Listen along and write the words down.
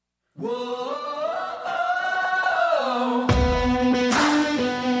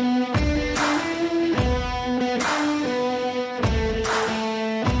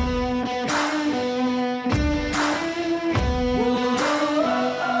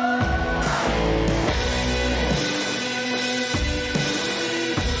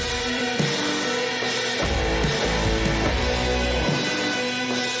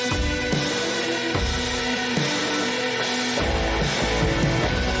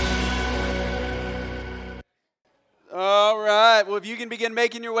All right. Well, if you can begin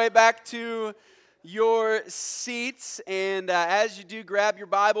making your way back to your seats, and as you do, grab your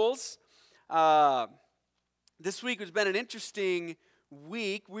Bibles. This week has been an interesting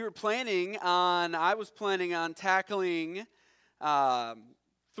week. I was planning on tackling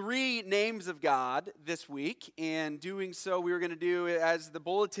 3 names of God this week, and doing so, we were going to do, as the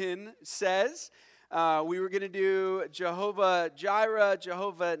bulletin says, we were going to do Jehovah Jireh,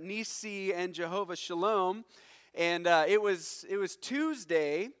 Jehovah Nissi, and Jehovah Shalom. And it was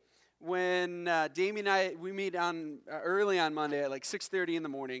Tuesday when Damien and I, we meet early on Monday at like 6:30 in the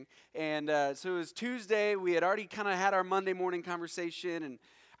morning. And so it was Tuesday. We had already kind of had our Monday morning conversation, and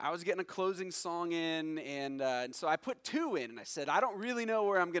I was getting a closing song in. And so I put 2 in, and I said, I don't really know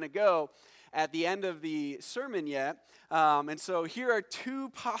where I'm going to go at the end of the sermon yet. And so here are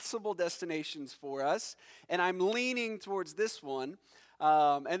 2 possible destinations for us, and I'm leaning towards this one.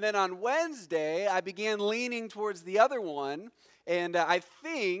 And then on Wednesday, I began leaning towards the other one, and I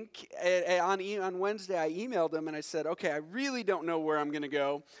think on Wednesday I emailed him and I said, okay, I really don't know where I'm going to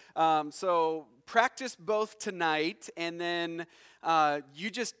go, so practice both tonight, and then you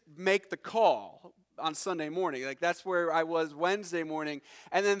just make the call on Sunday morning. Like, that's where I was Wednesday morning.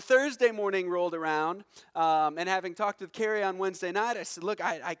 And then Thursday morning rolled around, and having talked with Carrie on Wednesday night, I said, look,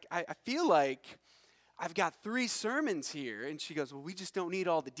 I feel like I've got 3 sermons here. And she goes, well, we just don't need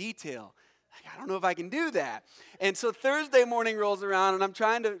all the detail. Like, I don't know if I can do that. And so Thursday morning rolls around, and I'm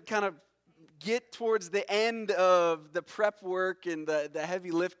trying to kind of get towards the end of the prep work and the heavy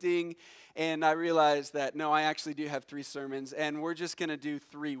lifting, and I realized that, no, I actually do have 3 sermons, and we're just going to do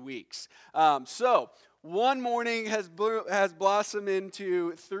 3 weeks. So one morning has blossomed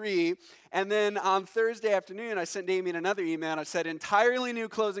into 3, and then on Thursday afternoon, I sent Damien another email, and I said, entirely new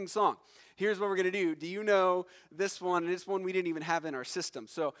closing song. Here's what we're going to do. Do you know this one? This one we didn't even have in our system.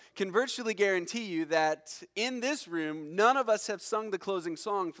 So can virtually guarantee you that in this room, none of us have sung the closing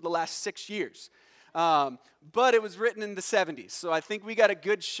song for the last 6 years. But it was written in the 70s. So I think we got a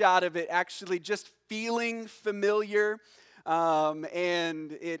good shot of it actually just feeling familiar.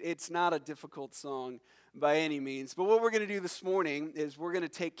 And it's not a difficult song by any means. But what we're going to do this morning is we're going to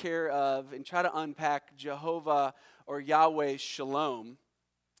take care of and try to unpack Jehovah or Yahweh Shalom.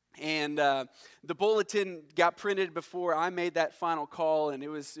 And the bulletin got printed before I made that final call, and it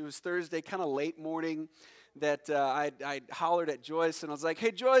was Thursday, kind of late morning, that I hollered at Joyce, and I was like,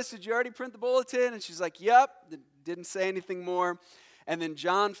 hey, Joyce, did you already print the bulletin? And she's like, yep, didn't say anything more. And then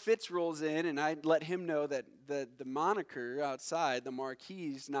John Fitz rolls in, and I let him know that the moniker outside, the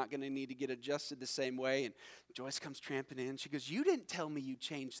marquee, is not going to need to get adjusted the same way. And Joyce comes tramping in. She goes, you didn't tell me you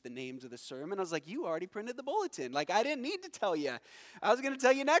changed the names of the sermon. I was like, you already printed the bulletin. Like, I didn't need to tell you. I was going to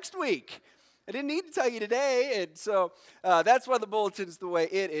tell you next week. I didn't need to tell you today. And so that's why the bulletin's the way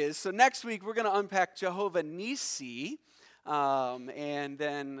it is. So next week, we're going to unpack Jehovah Nissi. And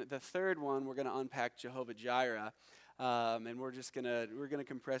then the third one, we're going to unpack Jehovah Jireh. And we're gonna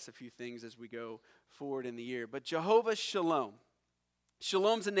compress a few things as we go forward in the year. But Jehovah Shalom.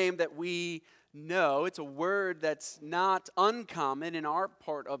 Shalom's a name that we know. It's a word that's not uncommon in our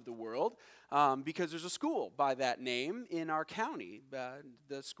part of the world, because there's a school by that name in our county.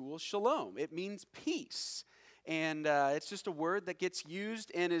 The school Shalom. It means peace. And it's just a word that gets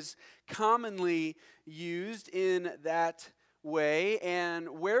used and is commonly used in that way.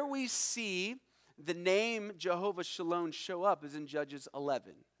 And where we see the name Jehovah Shalom show up is in Judges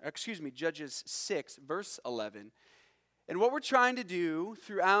 6, verse 11. And what we're trying to do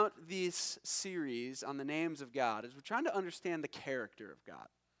throughout this series on the names of God is we're trying to understand the character of God.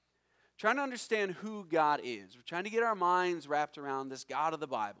 Trying to understand who God is. We're trying to get our minds wrapped around this God of the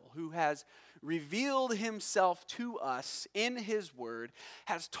Bible who has revealed himself to us in his word,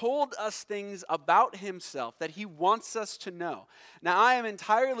 has told us things about himself that he wants us to know. Now, I am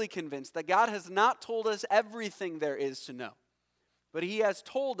entirely convinced that God has not told us everything there is to know, but he has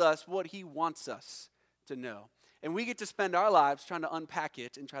told us what he wants us to know. And we get to spend our lives trying to unpack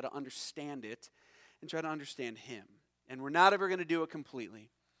it and try to understand it and try to understand him. And we're not ever going to do it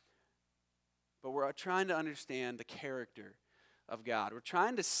completely. But we're trying to understand the character of God. We're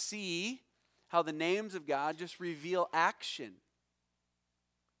trying to see how the names of God just reveal action.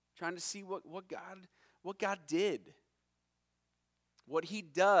 trying to see what God did. What he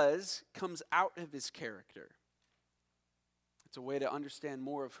does comes out of his character. It's a way to understand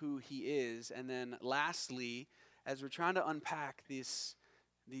more of who he is. And then lastly, as we're trying to unpack these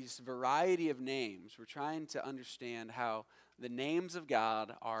variety of names, we're trying to understand how the names of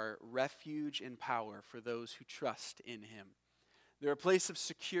God are refuge and power for those who trust in him. They're a place of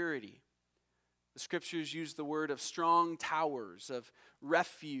security. The scriptures use the word of strong towers, of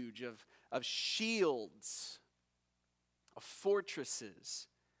refuge, of shields, of fortresses.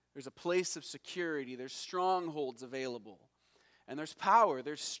 There's a place of security. There's strongholds available. And there's power.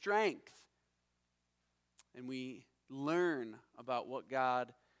 There's strength. And we learn about what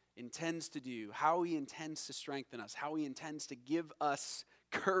God intends to do, how he intends to strengthen us, how he intends to give us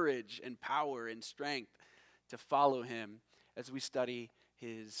courage and power and strength to follow him as we study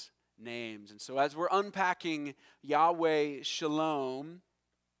his names. And so as we're unpacking Yahweh Shalom,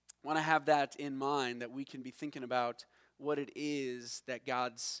 I want to have that in mind, that we can be thinking about what it is that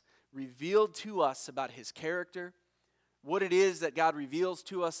God's revealed to us about his character, what it is that God reveals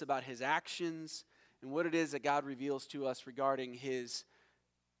to us about his actions, and what it is that God reveals to us regarding his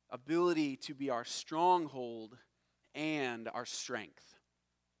ability to be our stronghold and our strength.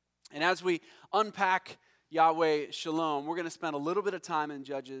 And as we unpack Yahweh Shalom, we're going to spend a little bit of time in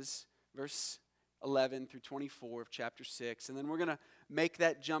Judges, verse 11 through 24 of chapter 6, and then we're going to make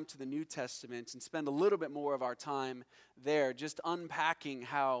that jump to the New Testament and spend a little bit more of our time there, just unpacking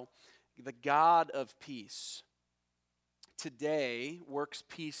how the God of peace today works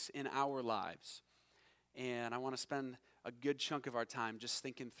peace in our lives. And I want to spend a good chunk of our time just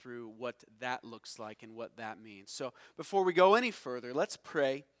thinking through what that looks like and what that means. So before we go any further, let's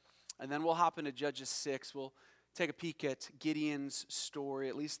pray, and then we'll hop into Judges 6. We'll take a peek at Gideon's story,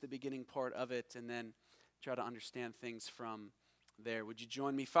 at least the beginning part of it, and then try to understand things from there. Would you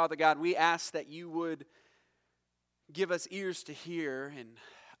join me? Father God, we ask that you would give us ears to hear and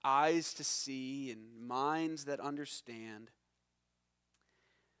eyes to see and minds that understand.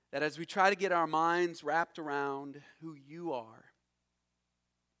 That as we try to get our minds wrapped around who you are,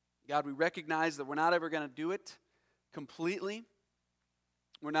 God, we recognize that we're not ever going to do it completely.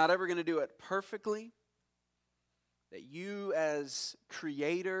 We're not ever going to do it perfectly. That you as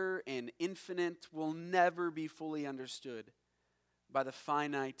creator and infinite will never be fully understood by the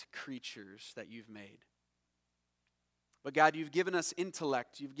finite creatures that you've made. But God, you've given us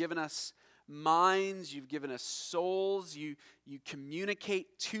intellect. You've given us minds, you've given us souls, you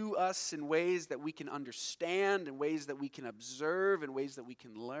communicate to us in ways that we can understand, in ways that we can observe, in ways that we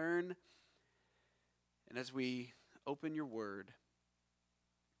can learn. And as we open your word,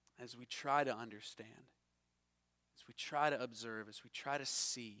 as we try to understand, as we try to observe, as we try to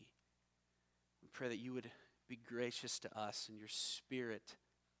see, we pray that you would be gracious to us and your Spirit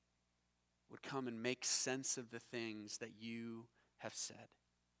would come and make sense of the things that you have said.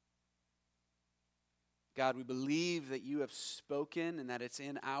 God, we believe that you have spoken and that it's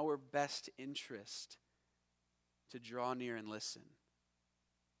in our best interest to draw near and listen.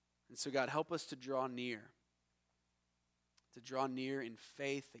 And so, God, help us to draw near in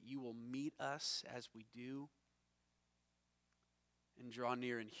faith that you will meet us as we do, and draw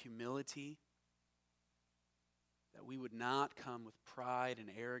near in humility, that we would not come with pride and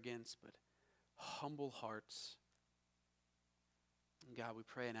arrogance, but humble hearts. And God, we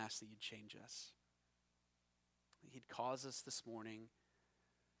pray and ask that you'd change us. That he'd cause us this morning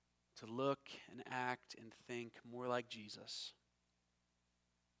to look and act and think more like Jesus.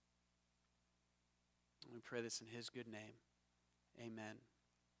 And we pray this in his good name. Amen.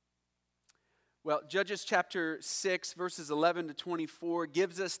 Well, Judges chapter 6, verses 11 to 24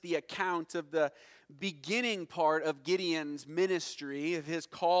 gives us the account of the beginning part of Gideon's ministry, of his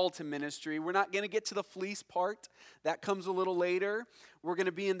call to ministry. We're not going to get to the fleece part. That comes a little later. We're going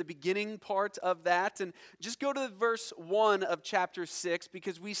to be in the beginning part of that. And just go to verse 1 of chapter 6,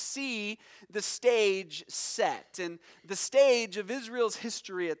 because we see the stage set. And the stage of Israel's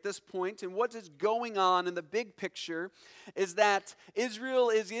history at this point, and what is going on in the big picture, is that Israel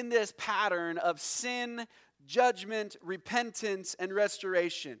is in this pattern of sin, judgment, repentance, and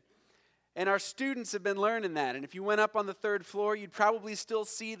restoration. And our students have been learning that. And if you went up on the third floor, you'd probably still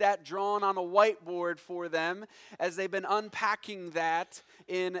see that drawn on a whiteboard for them as they've been unpacking that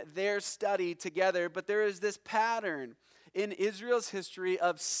in their study together. But there is this pattern in Israel's history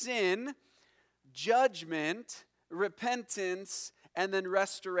of sin, judgment, repentance, and then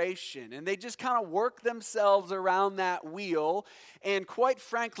restoration. And they just kind of work themselves around that wheel. And quite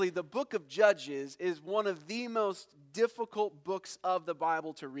frankly, the book of Judges is one of the most difficult books of the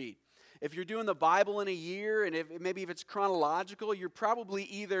Bible to read. If you're doing the Bible in a year, and maybe if it's chronological, you're probably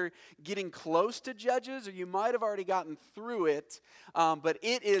either getting close to Judges or you might have already gotten through it. But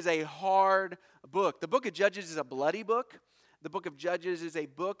it is a hard book. The book of Judges is a bloody book. The book of Judges is a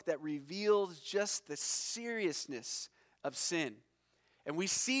book that reveals just the seriousness of sin. And we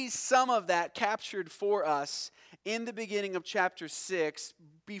see some of that captured for us in the beginning of chapter 6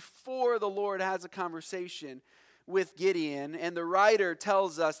 before the Lord has a conversation with Gideon. And the writer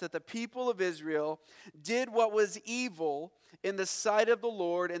tells us that the people of Israel did what was evil in the sight of the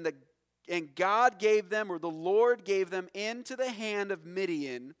Lord, and God gave them, or the Lord gave them, into the hand of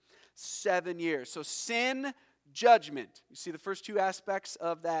Midian 7 years. So sin, judgment. You see the first two aspects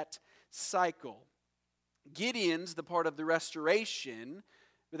of that cycle. Gideon's the part of the restoration.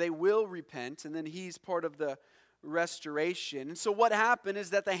 They will repent, and then he's part of the restoration. And so what happened is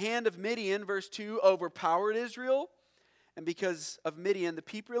that the hand of Midian, verse 2, overpowered Israel. And because of Midian, the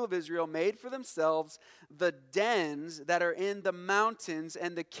people of Israel made for themselves the dens that are in the mountains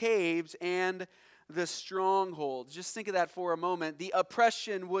and the caves and the strongholds. Just think of that for a moment. The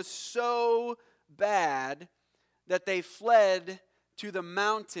oppression was so bad that they fled to the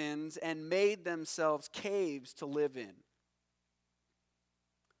mountains and made themselves caves to live in.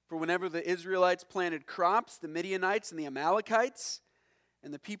 For whenever the Israelites planted crops, the Midianites and the Amalekites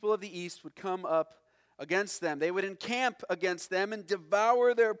and the people of the east would come up against them. They would encamp against them and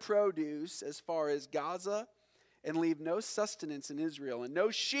devour their produce as far as Gaza, and leave no sustenance in Israel, and no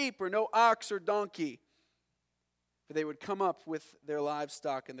sheep or no ox or donkey. For they would come up with their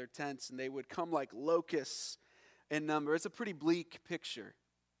livestock and their tents, and they would come like locusts in number. It's a pretty bleak picture.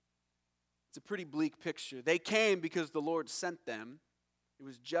 It's a pretty bleak picture. They came because the Lord sent them. It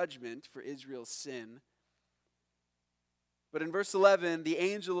was judgment for Israel's sin. But in verse 11, the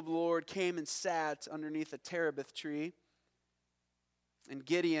angel of the Lord came and sat underneath a terebinth tree, and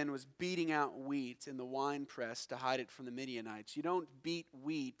Gideon was beating out wheat in the winepress to hide it from the Midianites. You don't beat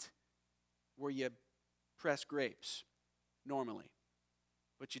wheat where you press grapes normally.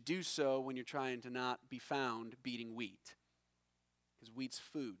 But you do so when you're trying to not be found beating wheat, because wheat's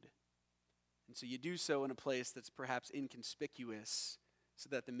food. And so you do so in a place that's perhaps inconspicuous, so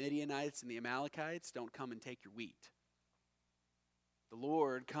that the Midianites and the Amalekites don't come and take your wheat. The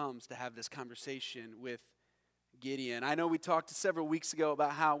Lord comes to have this conversation with Gideon. I know we talked several weeks ago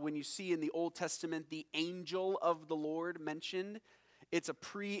about how when you see in the Old Testament the angel of the Lord mentioned, it's a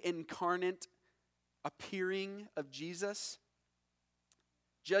pre-incarnate appearing of Jesus.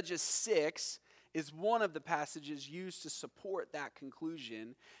 Judges 6 is one of the passages used to support that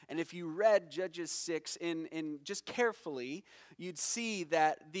conclusion. And if you read Judges 6 in just carefully, you'd see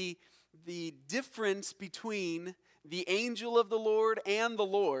that the difference between the angel of the Lord and the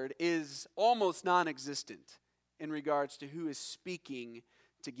Lord is almost non-existent in regards to who is speaking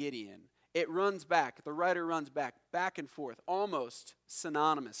to Gideon. It runs back, the writer runs back and forth, almost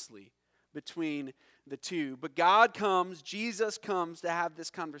synonymously between the two. But God comes, Jesus comes to have this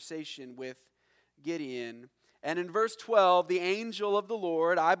conversation with Gideon. And in verse 12, the angel of the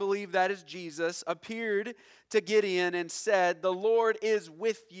Lord, I believe that is Jesus, appeared to Gideon and said, "The Lord is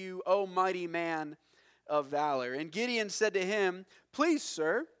with you, O mighty man of valor." And Gideon said to him, "Please,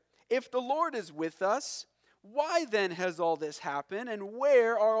 sir, if the Lord is with us, why then has all this happened? And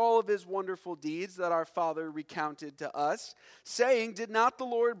where are all of his wonderful deeds that our father recounted to us, saying, 'Did not the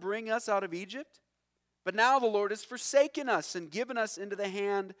Lord bring us out of Egypt?' But now the Lord has forsaken us and given us into the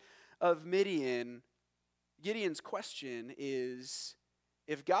hand of Midian." Gideon's question is,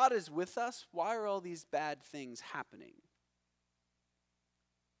 if God is with us, why are all these bad things happening?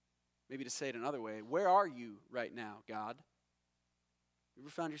 Maybe to say it another way, where are you right now, God? You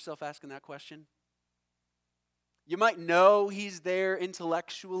ever found yourself asking that question? You might know he's there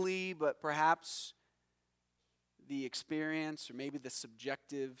intellectually, but perhaps the experience or maybe the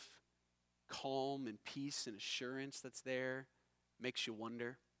subjective calm and peace and assurance that's there makes you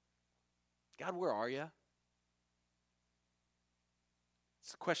wonder, God, where are you?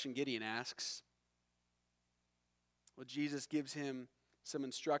 It's the question Gideon asks. Well, Jesus gives him some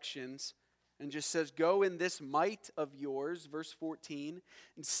instructions and just says, "Go in this might of yours," verse 14,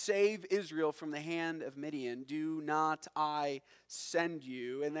 "and save Israel from the hand of Midian. Do not I send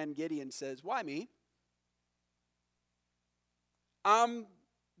you?" And then Gideon says, "Why me? I'm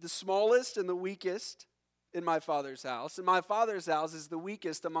the smallest and the weakest in my father's house, and my father's house is the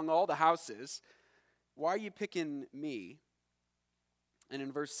weakest among all the houses. Why are you picking me?" And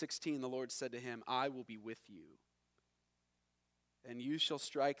in verse 16, the Lord said to him, "I will be with you, and you shall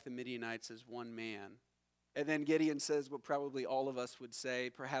strike the Midianites as one man." And then Gideon says what probably all of us would say,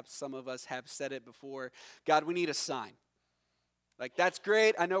 perhaps some of us have said it before, "God, we need a sign. Like, that's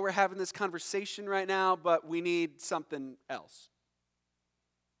great. I know we're having this conversation right now, but we need something else.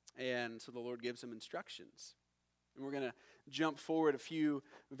 And so the Lord gives him instructions. And we're going to jump forward a few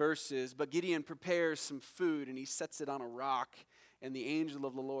verses. But Gideon prepares some food, and he sets it on a rock. And the angel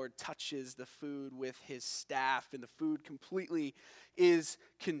of the Lord touches the food with his staff, and the food completely is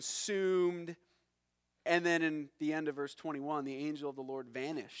consumed. And then in the end of verse 21, the angel of the Lord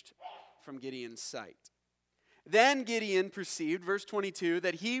vanished from Gideon's sight. Then Gideon perceived, verse 22,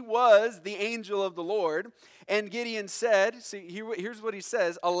 that he was the angel of the Lord. And Gideon said, here's what he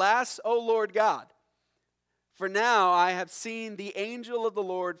says, "Alas, O Lord God, for now I have seen the angel of the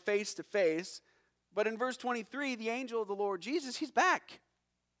Lord face to face." But in verse 23, the angel of the Lord Jesus, he's back.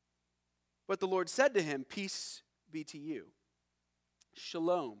 But the Lord said to him, "Peace be to you.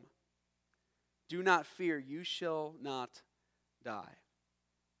 Shalom. Do not fear, you shall not die."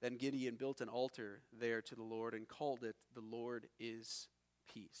 Then Gideon built an altar there to the Lord and called it, "The Lord is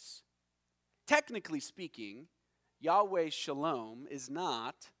Peace." Technically speaking, Yahweh Shalom is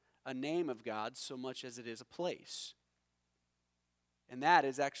not a name of God so much as it is a place. And that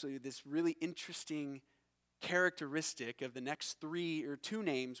is actually this really interesting characteristic of the next two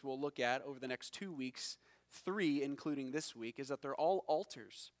names we'll look at over the next 2 weeks, 3 including this week, is that they're all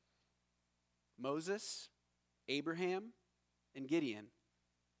altars. Moses, Abraham, and Gideon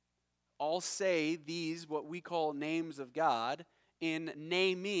all say these, what we call names of God, in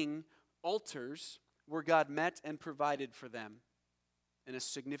naming altars where God met and provided for them in a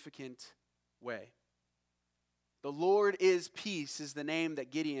significant way. The Lord is Peace is the name that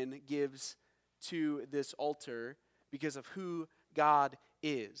Gideon gives to this altar because of who God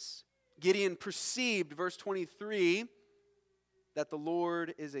is. Gideon perceived, verse 23, that the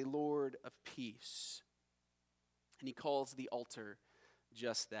Lord is a Lord of peace. And he calls the altar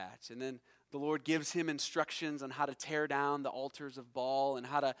just that. And then the Lord gives him instructions on how to tear down the altars of Baal and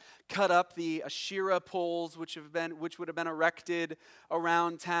how to cut up the Asherah poles which would have been erected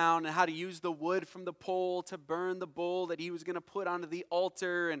around town, and how to use the wood from the pole to burn the bull that he was going to put onto the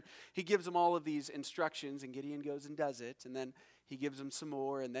altar. And he gives him all of these instructions, and Gideon goes and does it. And then he gives him some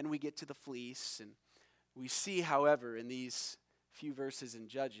more, and then we get to the fleece. And we see, however, in these few verses in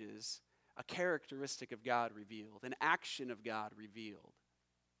Judges, a characteristic of God revealed, an action of God revealed.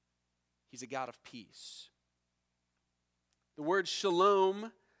 He's a God of peace. The word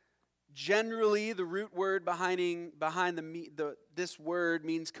shalom, generally the root word behind this word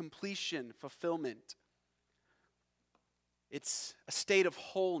means completion, fulfillment. It's a state of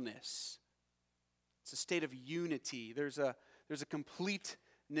wholeness. It's a state of unity. There's a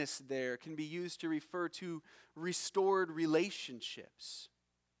completeness there. It can be used to refer to restored relationships.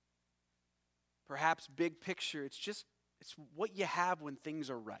 Perhaps big picture, it's what you have when things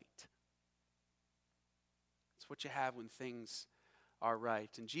are right. It's what you have when things are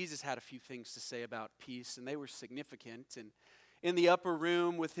right. And Jesus had a few things to say about peace, and they were significant. And in the upper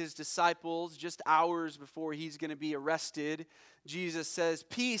room with his disciples, just hours before he's going to be arrested, Jesus says,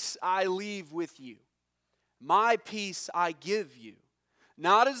 "Peace I leave with you. My peace I give you.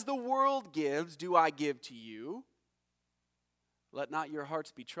 Not as the world gives do I give to you. Let not your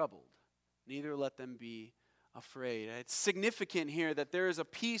hearts be troubled, neither let them be afraid." It's significant here that there is a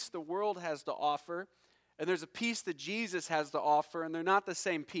peace the world has to offer, and there's a peace that Jesus has to offer, and they're not the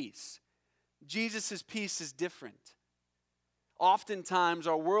same peace. Jesus' peace is different. Oftentimes,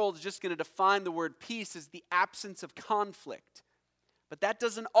 our world is just going to define the word peace as the absence of conflict. But that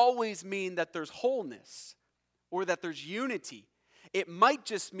doesn't always mean that there's wholeness or that there's unity. It might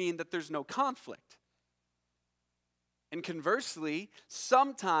just mean that there's no conflict. And conversely,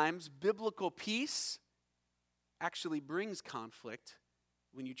 sometimes biblical peace actually brings conflict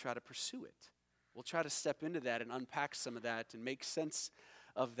when you try to pursue it. We'll try to step into that and unpack some of that and make sense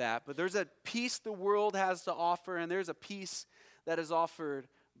of that. But there's a peace the world has to offer, and there's a peace that is offered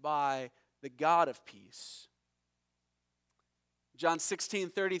by the God of peace. John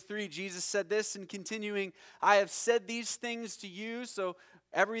 16:33, Jesus said this, and continuing, "I have said these things to you," so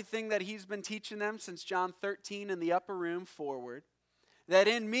everything that he's been teaching them since John 13 in the upper room forward, "that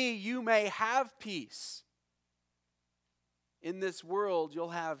in me you may have peace. In this world you'll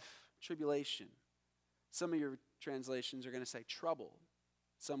have tribulation." Some of your translations are going to say trouble.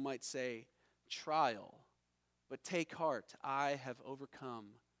 Some might say trial. But take heart, I have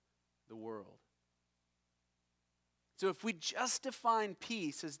overcome the world. So if we just define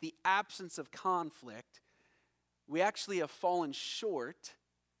peace as the absence of conflict, we actually have fallen short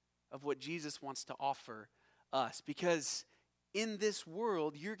of what Jesus wants to offer us. Because in this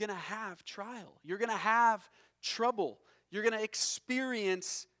world, you're going to have trial. You're going to have trouble. You're going to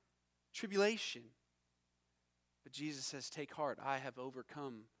experience tribulation. But But Jesus says, take heart, I have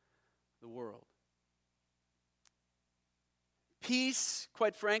overcome the world. Peace,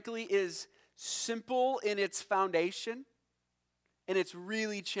 quite frankly, is simple in its foundation, and it's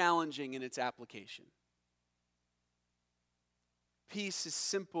really challenging in its application. Peace is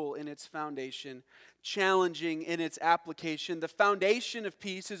simple in its foundation, challenging in its application. The foundation of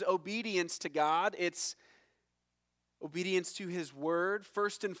peace is obedience to God. It's obedience to His Word.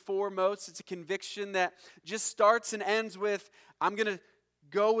 First and foremost, it's a conviction that just starts and ends with, I'm going to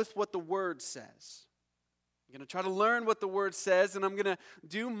go with what the Word says. I'm going to try to learn what the Word says, and I'm going to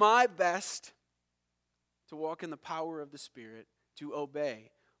do my best to walk in the power of the Spirit, to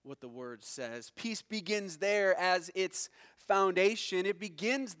obey what the Word says. Peace begins there as its foundation. It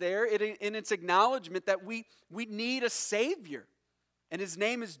begins there in its acknowledgement that we need a Savior, and His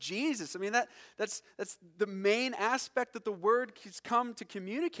name is Jesus. I mean, that's the main aspect that the Word has come to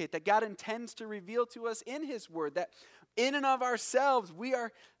communicate, that God intends to reveal to us in His Word, that in and of ourselves we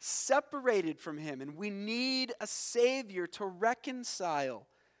are separated from Him, and we need a Savior to reconcile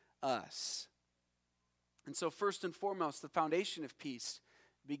us. And so first and foremost, the foundation of peace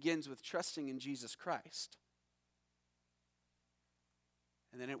begins with trusting in Jesus Christ.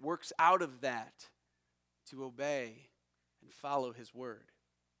 And then it works out of that to obey and follow His Word.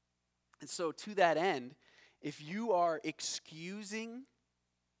 And so to that end, if you are excusing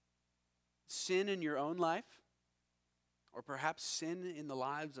sin in your own life, or perhaps sin in the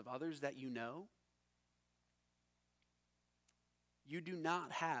lives of others that you know, you do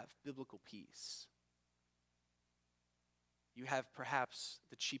not have biblical peace. You have perhaps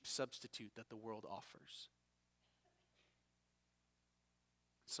the cheap substitute that the world offers.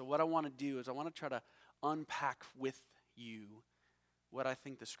 So what I want to do is I want to try to unpack with you what I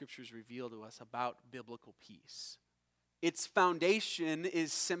think the Scriptures reveal to us about biblical peace. Its foundation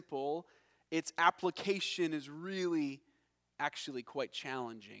is simple. Its application is really actually quite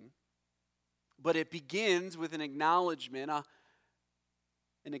challenging. But it begins with an acknowledgement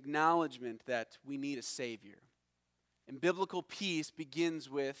that we need a Savior. And biblical peace begins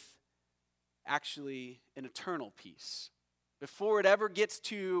with actually an eternal peace. Before it ever gets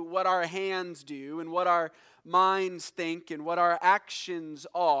to what our hands do and what our minds think and what our actions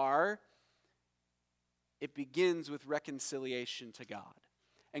are, it begins with reconciliation to God.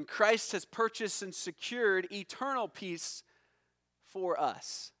 And Christ has purchased and secured eternal peace for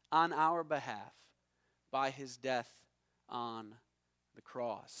us on our behalf by His death on the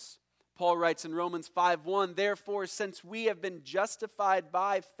cross. Paul writes in Romans 5:1, therefore, since we have been justified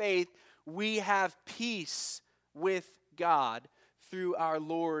by faith, we have peace with God through our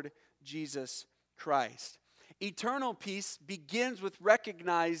Lord Jesus Christ. Eternal peace begins with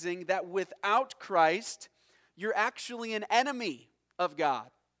recognizing that without Christ, you're actually an enemy of God.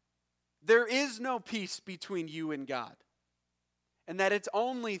 There is no peace between you and God. And that it's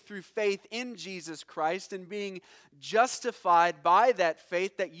only through faith in Jesus Christ and being justified by that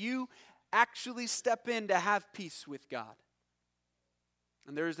faith that you actually step in to have peace with God.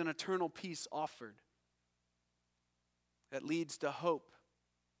 And there is an eternal peace offered that leads to hope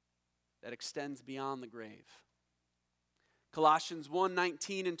that extends beyond the grave. Colossians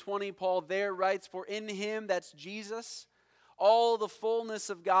 1:19 and 20, Paul there writes, for in Him, that's Jesus, all the fullness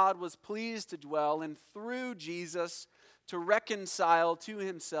of God was pleased to dwell, and through Jesus to reconcile to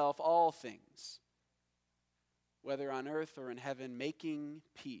Himself all things, whether on earth or in heaven, making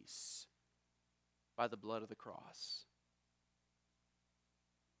peace by the blood of the cross.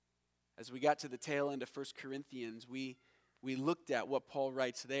 As we got to the tail end of 1 Corinthians, we looked at what Paul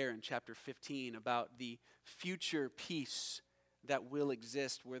writes there in chapter 15 about the future peace that will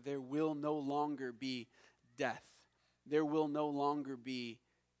exist, where there will no longer be death. There will no longer be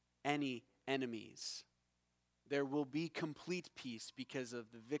any enemies. There will be complete peace because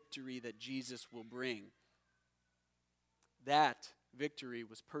of the victory that Jesus will bring. That victory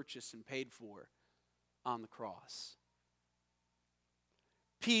was purchased and paid for on the cross.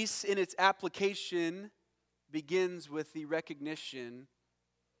 Peace in its application begins with the recognition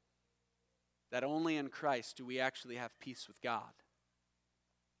that only in Christ do we actually have peace with God.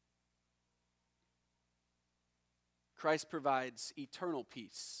 Christ provides eternal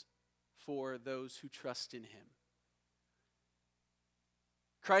peace for those who trust in Him.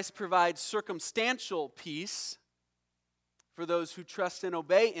 Christ provides circumstantial peace for those who trust and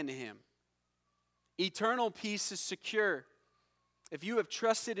obey in Him. Eternal peace is secure. If you have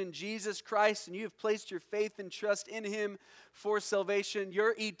trusted in Jesus Christ and you have placed your faith and trust in Him for salvation,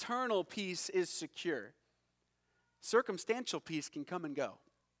 your eternal peace is secure. Circumstantial peace can come and go,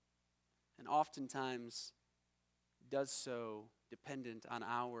 and oftentimes does so dependent on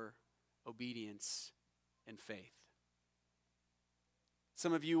our obedience and faith.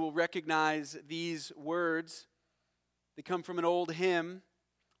 Some of you will recognize these words. They come from an old hymn,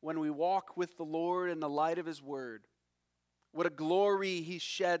 "When we walk with the Lord in the light of his word, what a glory he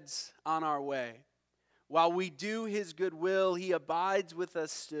sheds on our way. While we do his good will, he abides with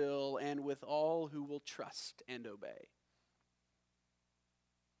us still and with all who will trust and obey."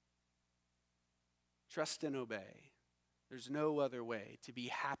 Trust and obey. There's no other way to be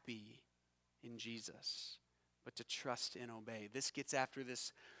happy in Jesus but to trust and obey. This gets after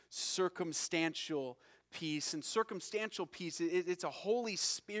this circumstantial peace. And circumstantial peace, it's a Holy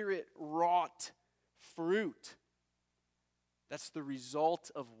Spirit wrought fruit. That's the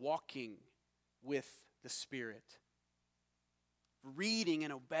result of walking with the Spirit, reading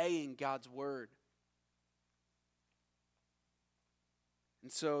and obeying God's word.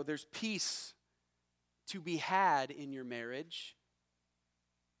 And so there's peace to be had in your marriage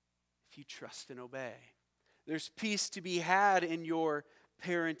if you trust and obey. There's peace to be had in your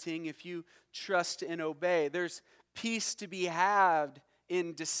parenting if you trust and obey. There's peace to be had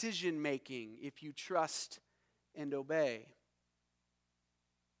in decision making if you trust and obey.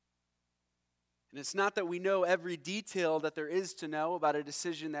 And it's not that we know every detail that there is to know about a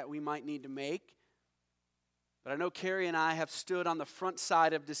decision that we might need to make. But I know Carrie and I have stood on the front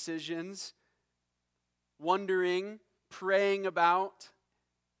side of decisions, wondering, praying about,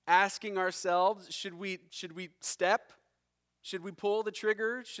 asking ourselves, should we step? Should we pull the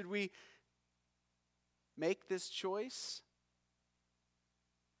trigger? Should we make this choice?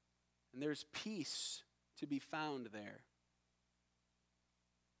 And there's peace to be found there.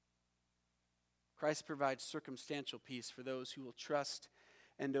 Christ provides circumstantial peace for those who will trust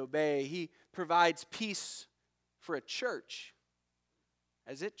and obey. He provides peace for a church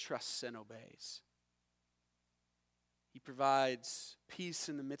as it trusts and obeys. He provides peace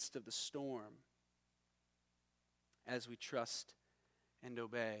in the midst of the storm as we trust and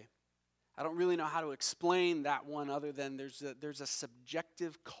obey. I don't really know how to explain that one other than there's a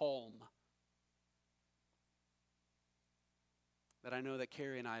subjective calm that I know that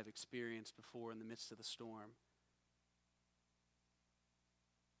Carrie and I have experienced before in the midst of the storm.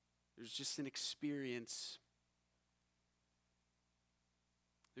 There's just an experience.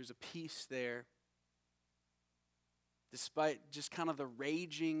 There's a peace there. Despite just kind of the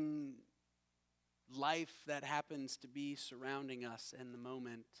raging life that happens to be surrounding us in the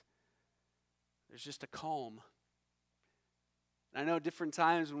moment, there's just a calm. And I know different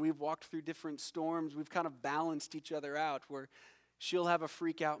times when we've walked through different storms, we've kind of balanced each other out, where she'll have a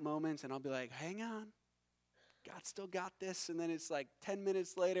freak out moment and I'll be like, hang on, God still got this. And then it's like 10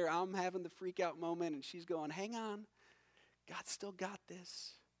 minutes later, I'm having the freak out moment and she's going, hang on, God still got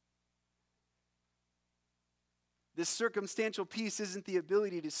this. This circumstantial peace isn't the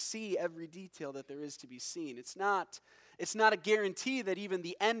ability to see every detail that there is to be seen. It's not a guarantee that even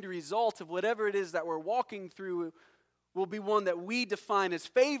the end result of whatever it is that we're walking through will be one that we define as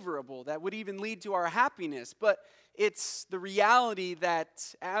favorable, that would even lead to our happiness. But it's the reality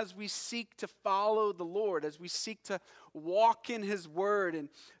that as we seek to follow the Lord, as we seek to walk in his word and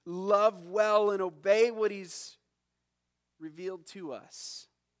love well and obey what he's revealed to us,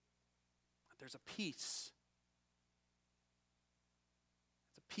 there's a peace.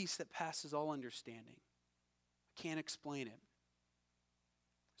 Peace that passes all understanding. I can't explain it.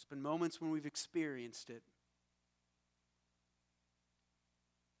 There's been moments when we've experienced it.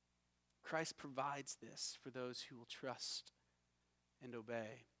 Christ provides this for those who will trust and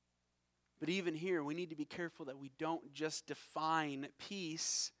obey. But even here, we need to be careful that we don't just define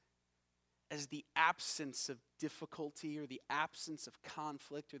peace as the absence of difficulty or the absence of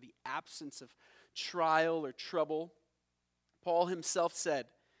conflict or the absence of trial or trouble. Paul himself said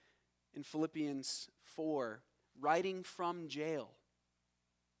in Philippians 4, writing from jail,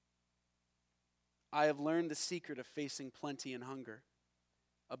 I have learned the secret of facing plenty and hunger,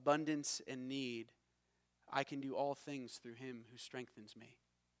 abundance and need. I can do all things through him who strengthens me.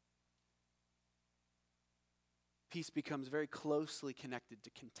 Peace becomes very closely connected to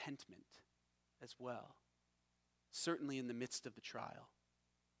contentment as well, certainly in the midst of the trial.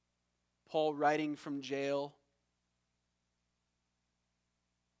 Paul, writing from jail,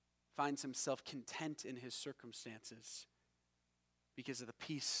 finds himself content in his circumstances because of the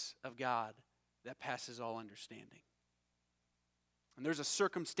peace of God that passes all understanding. And there's a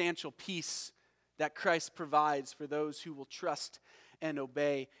circumstantial peace that Christ provides for those who will trust and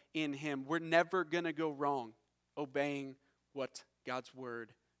obey in him. We're never going to go wrong obeying what God's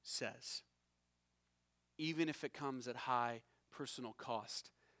word says, even if it comes at high personal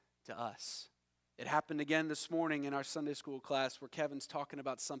cost to us. It happened again this morning in our Sunday school class where Kevin's talking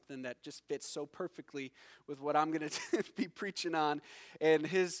about something that just fits so perfectly with what I'm going to be preaching on. And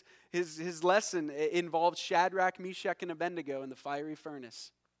his lesson involved Shadrach, Meshach, and Abednego in the fiery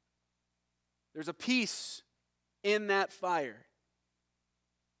furnace. There's a peace in that fire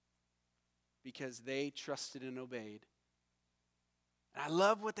because they trusted and obeyed. And I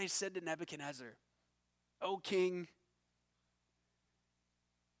love what they said to Nebuchadnezzar. "O king,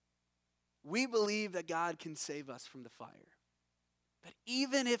 we believe that God can save us from the fire. But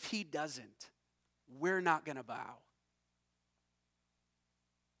even if he doesn't, we're not going to bow."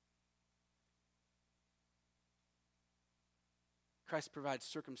 Christ provides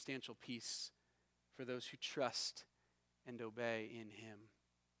circumstantial peace for those who trust and obey in him.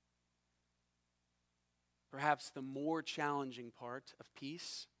 Perhaps the more challenging part of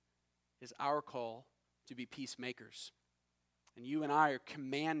peace is our call to be peacemakers. And you and I are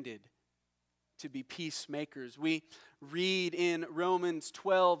commanded to be peacemakers. We read in Romans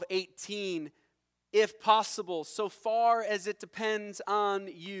 12:18, "If possible, so far as it depends on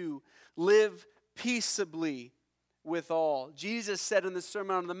you, live peaceably with all." Jesus said in the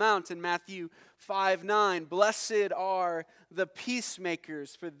Sermon on the Mount in Matthew 5:9, "Blessed are the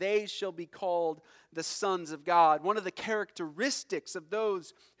peacemakers, for they shall be called the sons of God." One of the characteristics of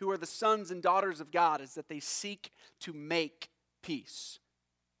those who are the sons and daughters of God is that they seek to make peace.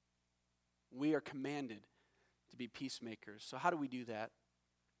 We are commanded to be peacemakers. So how do we do that?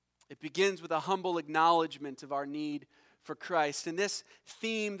 It begins with a humble acknowledgement of our need for Christ. And this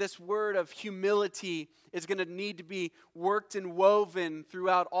theme, this word of humility, is going to need to be worked and woven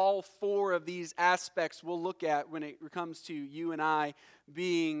throughout all four of these aspects we'll look at when it comes to you and I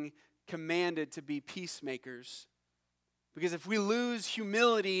being commanded to be peacemakers. Because if we lose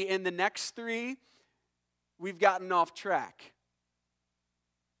humility in the next three, we've gotten off track.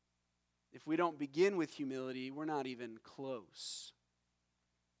 If we don't begin with humility, we're not even close.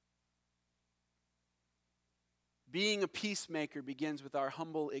 Being a peacemaker begins with our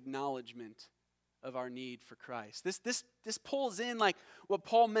humble acknowledgement of our need for Christ. This pulls in like what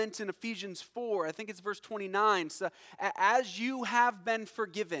Paul meant in Ephesians 4. I think it's verse 29. So, "As you have been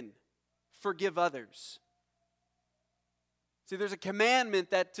forgiven, forgive others." See, there's a commandment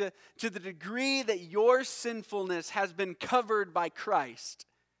that to the degree that your sinfulness has been covered by Christ,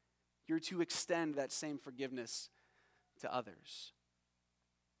 you're to extend that same forgiveness to others.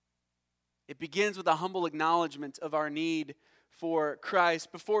 It begins with a humble acknowledgement of our need for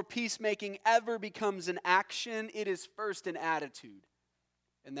Christ. Before peacemaking ever becomes an action, it is first an attitude.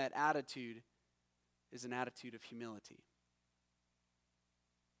 And that attitude is an attitude of humility.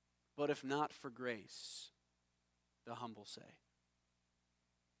 "But if not for grace," the humble say.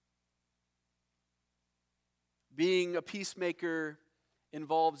 Being a peacemaker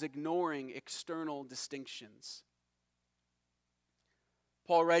involves ignoring external distinctions.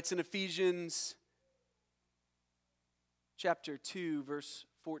 Paul writes in Ephesians chapter 2, verse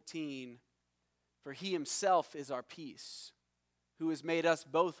 14, "For he himself is our peace, who has made us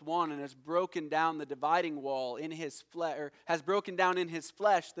both one and has broken down the dividing wall in his flesh, or has broken down in his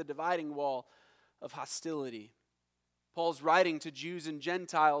flesh the dividing wall of hostility." Paul's writing to Jews and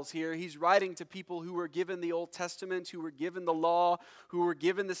Gentiles here. He's writing to people who were given the Old Testament, who were given the law, who were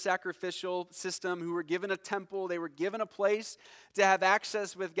given the sacrificial system, who were given a temple. They were given a place to have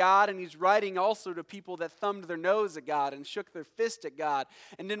access with God. And he's writing also to people that thumbed their nose at God and shook their fist at God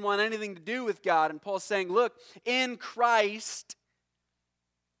and didn't want anything to do with God. And Paul's saying, look, in Christ,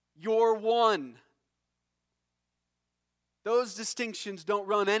 you're one. Those distinctions don't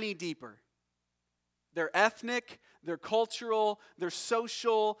run any deeper. They're ethnic, they're cultural, they're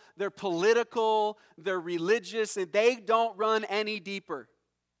social, they're political, they're religious, and they don't run any deeper.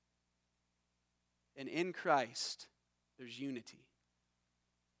 And in Christ, there's unity.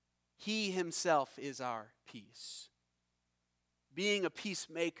 He himself is our peace. Being a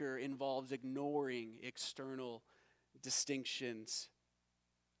peacemaker involves ignoring external distinctions.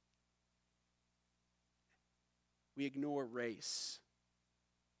 We ignore race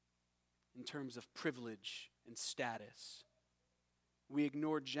in terms of privilege and status. We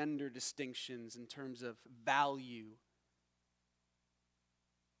ignore gender distinctions in terms of value.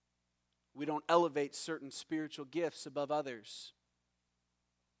 We don't elevate certain spiritual gifts above others.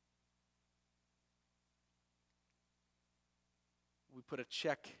 We put a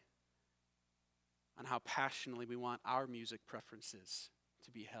check on how passionately we want our music preferences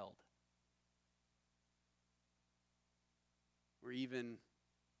to be held. We're even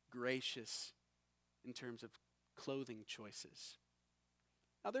gracious in terms of clothing choices.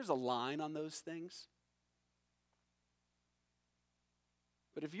 Now, there's a line on those things.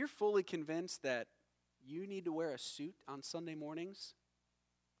 But if you're fully convinced that you need to wear a suit on Sunday mornings,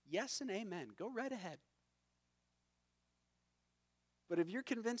 yes and amen. Go right ahead. But if you're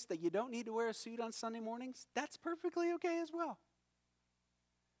convinced that you don't need to wear a suit on Sunday mornings, that's perfectly okay as well.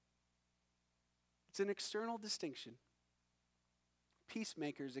 It's an external distinction.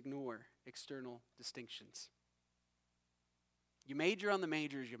 Peacemakers ignore external distinctions. You major on the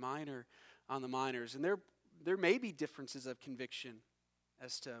majors, you minor on the minors, and there may be differences of conviction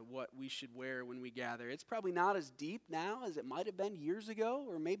as to what we should wear when we gather. It's probably not as deep now as it might have been years ago,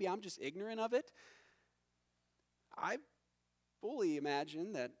 or maybe I'm just ignorant of it. I fully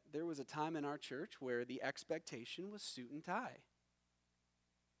imagine that there was a time in our church where the expectation was suit and tie.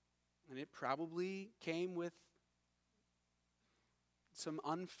 And it probably came with some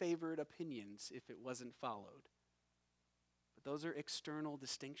unfavored opinions if it wasn't followed. But those are external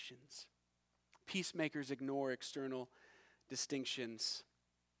distinctions. Peacemakers ignore external distinctions.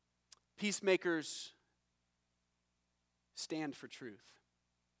 Peacemakers stand for truth.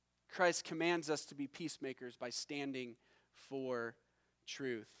 Christ commands us to be peacemakers by standing for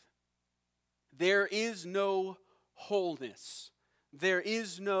truth. There is no wholeness. There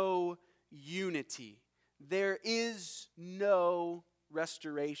is no unity. There is no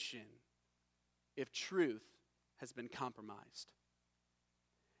restoration if truth has been compromised.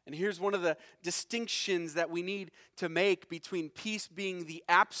 And here's one of the distinctions that we need to make between peace being the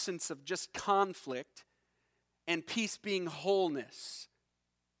absence of just conflict and peace being wholeness.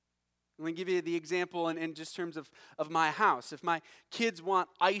 Let me give you the example in just terms of my house. If my kids want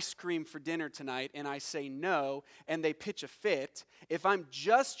ice cream for dinner tonight and I say no and they pitch a fit, if I'm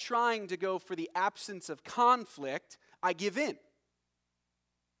just trying to go for the absence of conflict, I give in.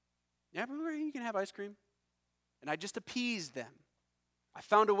 Everywhere you can have ice cream. And I just appease them. I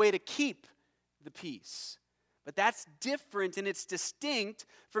found a way to keep the peace. But that's different and it's distinct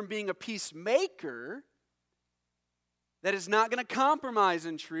from being a peacemaker that is not going to compromise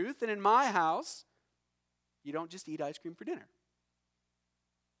in truth. And in my house, you don't just eat ice cream for dinner.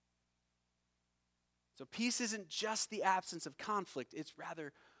 So peace isn't just the absence of conflict, it's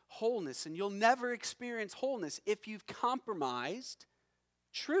rather wholeness. And you'll never experience wholeness if you've compromised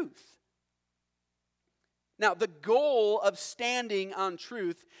truth. Now, the goal of standing on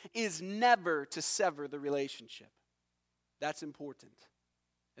truth is never to sever the relationship. That's important.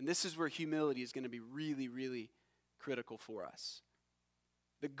 And this is where humility is going to be really, really critical for us.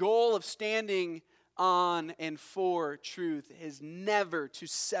 The goal of standing on and for truth is never to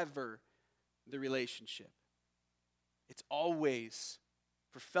sever the relationship. It's always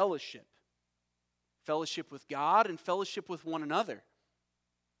for fellowship. Fellowship with God and fellowship with one another.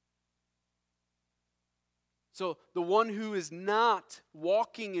 So the one who is not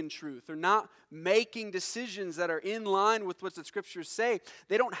walking in truth or not making decisions that are in line with what the scriptures say,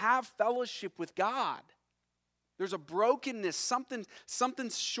 they don't have fellowship with God. There's a brokenness,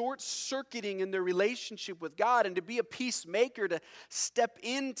 something's short-circuiting in their relationship with God. And to be a peacemaker, to step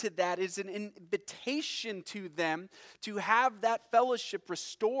into that is an invitation to them to have that fellowship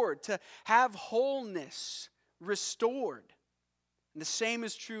restored, to have wholeness restored. And the same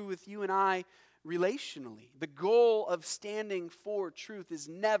is true with you and I relationally. The goal of standing for truth is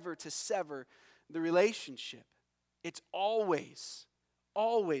never to sever the relationship. It's always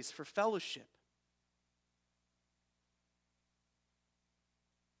for fellowship.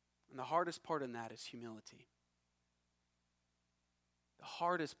 And the hardest part in that is humility. The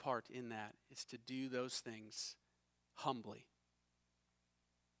hardest part in that is to do those things humbly.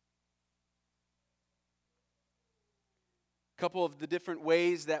 A couple of the different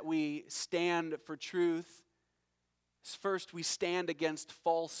ways that we stand for truth is, first, we stand against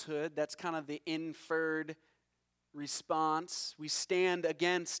falsehood. That's kind of the inferred response. We stand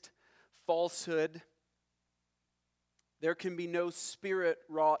against falsehood. There can be no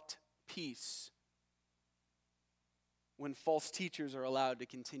spirit-wrought peace when false teachers are allowed to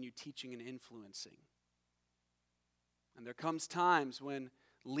continue teaching and influencing. And there comes times when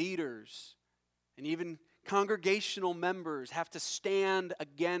leaders and even congregational members have to stand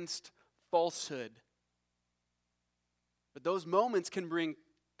against falsehood. But those moments can bring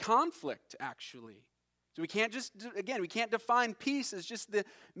conflict, actually. So we can't define peace as just the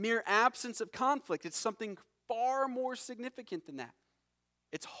mere absence of conflict. It's something far more significant than that.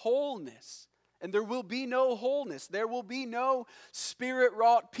 It's wholeness. And there will be no wholeness. There will be no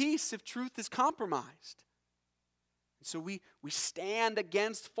spirit-wrought peace if truth is compromised. So we stand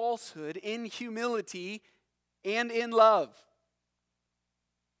against falsehood in humility and in love.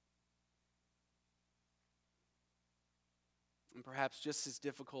 And perhaps just as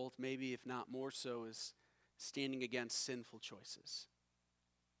difficult, maybe if not more so, is standing against sinful choices.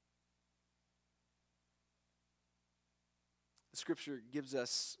 Scripture gives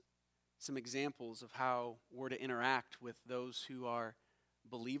us some examples of how we're to interact with those who are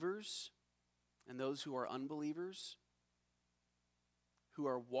believers and those who are unbelievers, who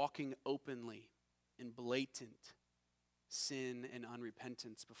are walking openly in blatant sin and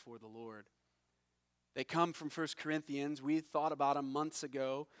unrepentance before the Lord. They come from 1 Corinthians. We thought about them months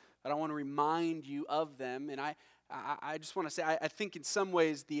ago, but I want to remind you of them. And I just want to say, I think in some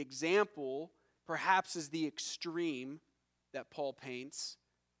ways the example perhaps is the extreme that Paul paints,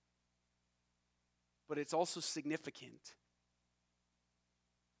 but it's also significant.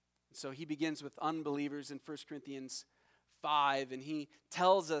 So he begins with unbelievers in 1 Corinthians 5, and he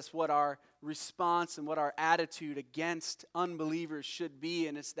tells us what our response and what our attitude against unbelievers should be,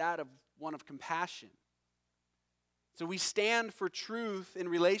 and it's that of one of compassion. So we stand for truth in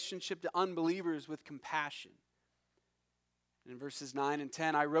relationship to unbelievers with compassion. In verses 9 and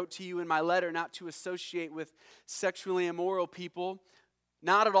 10, I wrote to you in my letter not to associate with sexually immoral people,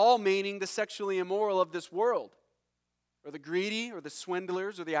 not at all meaning the sexually immoral of this world, or the greedy, or the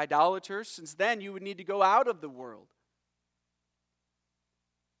swindlers, or the idolaters, since then you would need to go out of the world.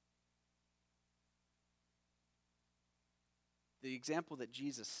 The example that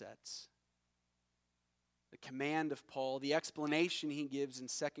Jesus sets, the command of Paul, the explanation he gives in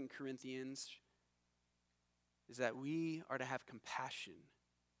 2 Corinthians is that we are to have compassion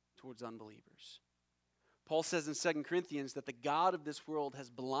towards unbelievers. Paul says in 2 Corinthians that the God of this world has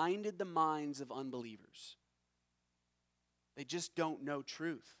blinded the minds of unbelievers. They just don't know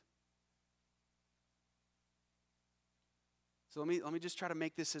truth. So let me just try to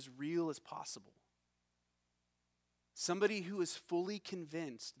make this as real as possible. Somebody who is fully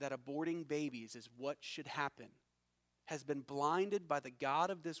convinced that aborting babies is what should happen has been blinded by the God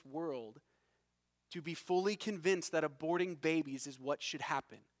of this world to be fully convinced that aborting babies is what should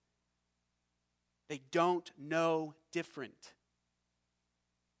happen. They don't know different.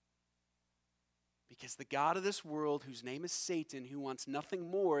 Because the God of this world, whose name is Satan, who wants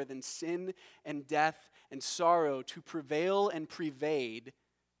nothing more than sin and death and sorrow to prevail and pervade,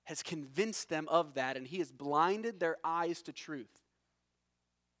 has convinced them of that, and he has blinded their eyes to truth.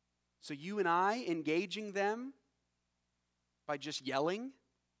 So you and I engaging them by just yelling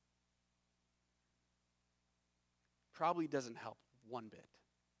probably doesn't help one bit.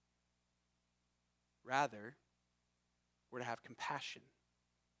 Rather, we're to have compassion.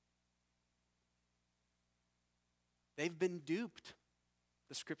 They've been duped,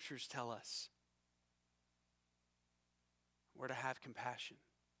 the Scriptures tell us. We're to have compassion.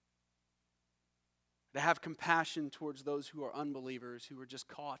 To have compassion towards those who are unbelievers, who are just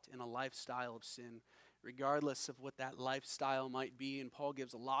caught in a lifestyle of sin, regardless of what that lifestyle might be. And Paul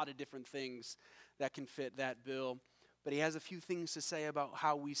gives a lot of different things that can fit that bill. But he has a few things to say about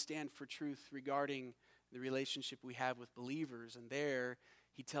how we stand for truth regarding the relationship we have with believers. And there,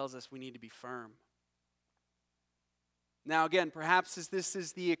 he tells us we need to be firm. Now again, perhaps this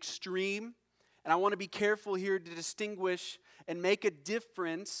is the extreme, and I want to be careful here to distinguish and make a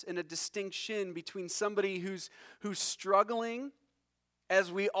difference and a distinction between somebody who's struggling,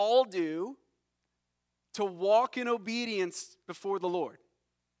 as we all do, to walk in obedience before the Lord,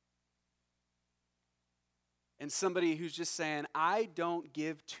 and somebody who's just saying, I don't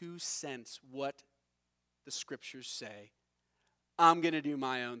give 2 cents what the Scriptures say. I'm going to do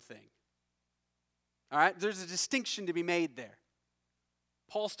my own thing. All right? There's a distinction to be made there.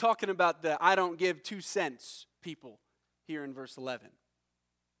 Paul's talking about the I don't give 2 cents people here in verse 11.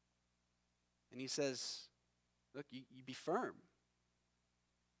 And he says, look, you be firm.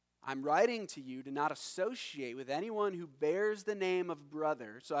 I'm writing to you to not associate with anyone who bears the name of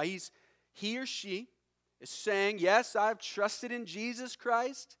brother. So he or she is saying, yes, I've trusted in Jesus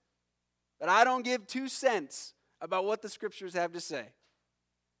Christ, but I don't give 2 cents about what the Scriptures have to say.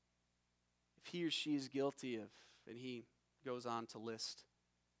 If he or she is guilty of, and he goes on to list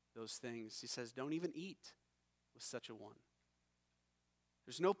those things, he says, don't even eat with such a one.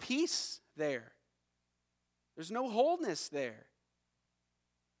 There's no peace there. There's no wholeness there.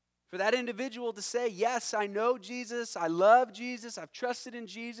 For that individual to say, yes, I know Jesus, I love Jesus, I've trusted in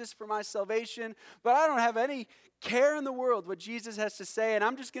Jesus for my salvation, but I don't have any care in the world what Jesus has to say, and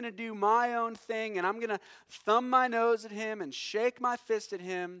I'm just going to do my own thing, and I'm going to thumb my nose at him and shake my fist at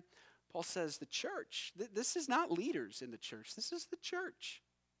him. Paul says the church, this is not leaders in the church, this is the church.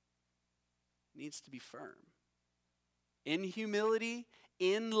 Needs to be firm. In humility,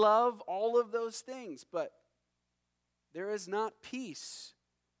 in love, all of those things, but there is not peace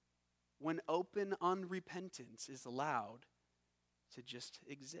when open unrepentance is allowed to just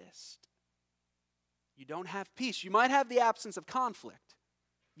exist. You don't have peace. You might have the absence of conflict.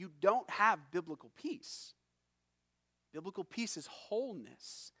 You don't have biblical peace. Biblical peace is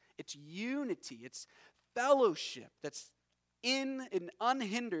wholeness. It's unity. It's fellowship that's in and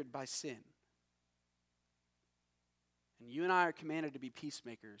unhindered by sin. And you and I are commanded to be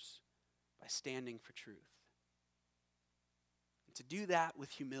peacemakers by standing for truth. And to do that with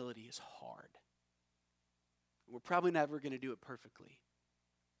humility is hard. We're probably never going to do it perfectly,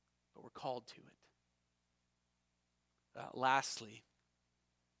 but we're called to it. Lastly,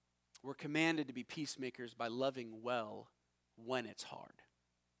 we're commanded to be peacemakers by loving well when it's hard.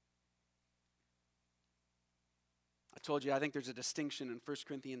 I told you, I think there's a distinction in 1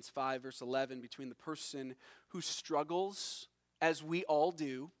 Corinthians 5, verse 11, between the person who struggles, as we all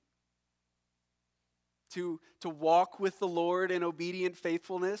do, to walk with the Lord in obedient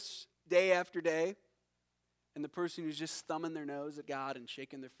faithfulness day after day, and the person who's just thumbing their nose at God and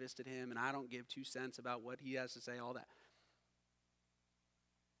shaking their fist at Him, and I don't give 2 cents about what He has to say, all that.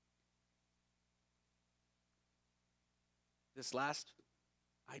 This last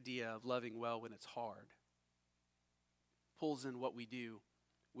idea of loving well when it's hard pulls in what we do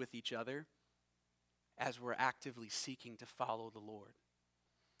with each other as we're actively seeking to follow the Lord.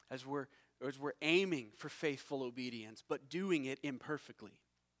 As we're aiming for faithful obedience, but doing it imperfectly.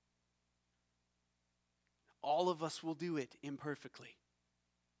 All of us will do it imperfectly.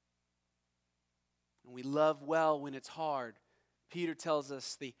 And we love well when it's hard. Peter tells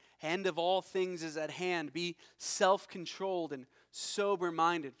us the end of all things is at hand. Be self-controlled and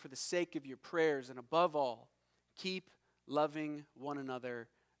sober-minded for the sake of your prayers. And above all, keep loving one another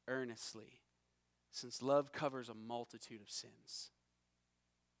earnestly, since love covers a multitude of sins.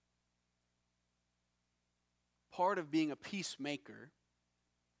 Part of being a peacemaker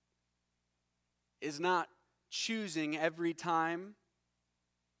is not choosing every time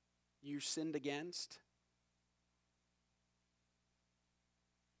you're sinned against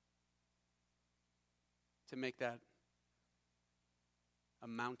to make that a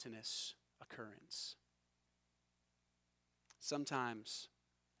mountainous occurrence. Sometimes,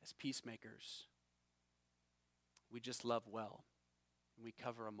 as peacemakers, we just love well, and we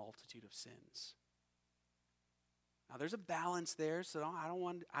cover a multitude of sins. Now, there's a balance there, so I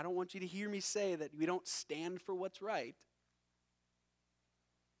don't want you to hear me say that we don't stand for what's right.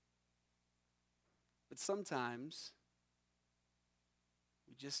 But sometimes,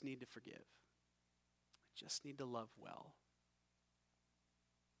 we just need to forgive. We just need to love well.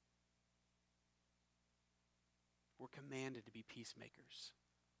 We're commanded to be peacemakers.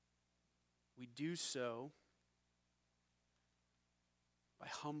 We do so by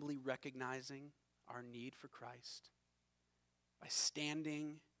humbly recognizing our need for Christ, by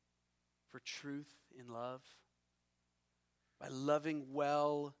standing for truth in love, by loving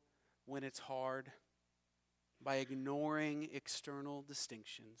well when it's hard, by ignoring external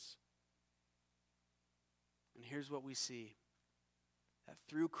distinctions. And here's what we see, that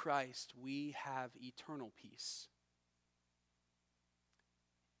through Christ we have eternal peace.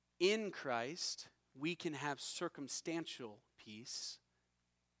 In Christ, we can have circumstantial peace.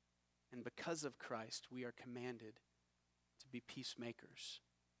 And because of Christ, we are commanded to be peacemakers.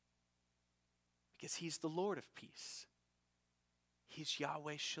 Because He's the Lord of peace. He's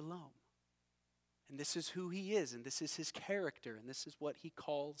Yahweh Shalom. And this is who He is, and this is His character, and this is what He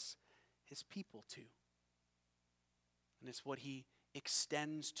calls His people to. And it's what He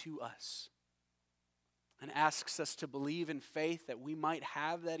extends to us. And asks us to believe in faith that we might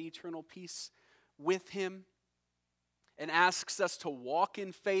have that eternal peace with Him. And asks us to walk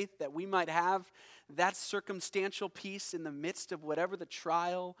in faith that we might have that circumstantial peace in the midst of whatever the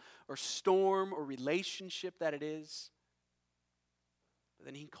trial or storm or relationship that it is. But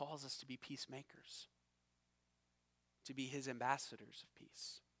then He calls us to be peacemakers, to be His ambassadors of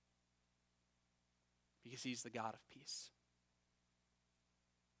peace, because He's the God of peace.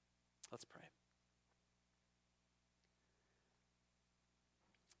 Let's pray.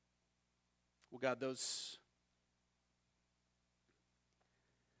 Well, God, those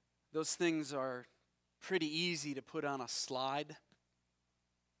things are pretty easy to put on a slide,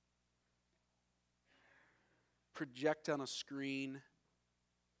 project on a screen,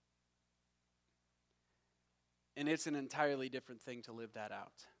 and it's an entirely different thing to live that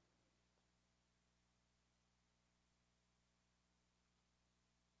out.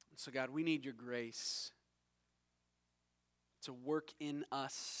 So God, we need your grace to work in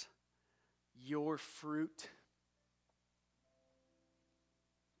us your fruit,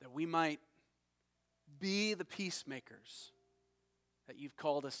 that we might be the peacemakers that you've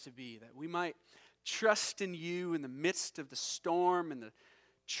called us to be, that we might trust in you in the midst of the storm and the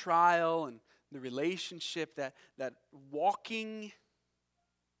trial and the relationship, that walking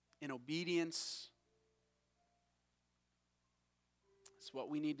in obedience It's what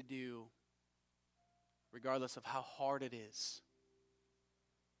we need to do regardless of how hard it is.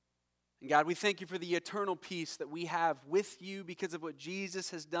 And God, we thank you for the eternal peace that we have with you because of what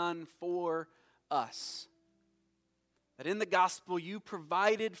Jesus has done for us. That in the gospel you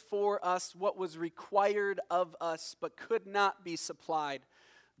provided for us what was required of us but could not be supplied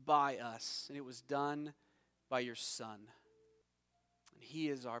by us. And it was done by your Son. And he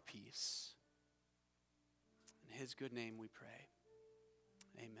is our peace. In his good name we pray.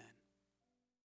 Amen.